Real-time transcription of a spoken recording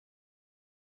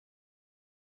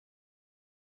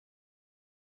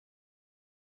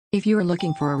If you are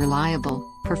looking for a reliable,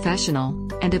 professional,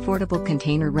 and affordable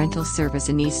container rental service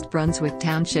in East Brunswick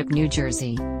Township, New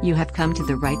Jersey, you have come to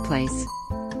the right place.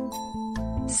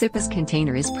 Cipas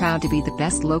Container is proud to be the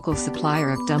best local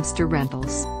supplier of dumpster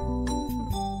rentals.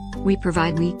 We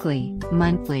provide weekly,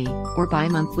 monthly, or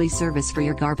bi-monthly service for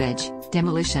your garbage,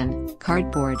 demolition,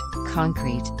 cardboard,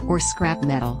 concrete, or scrap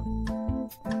metal.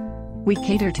 We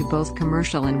cater to both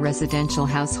commercial and residential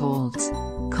households.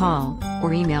 Call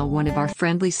or email one of our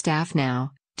friendly staff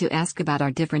now to ask about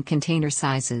our different container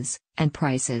sizes and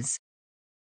prices.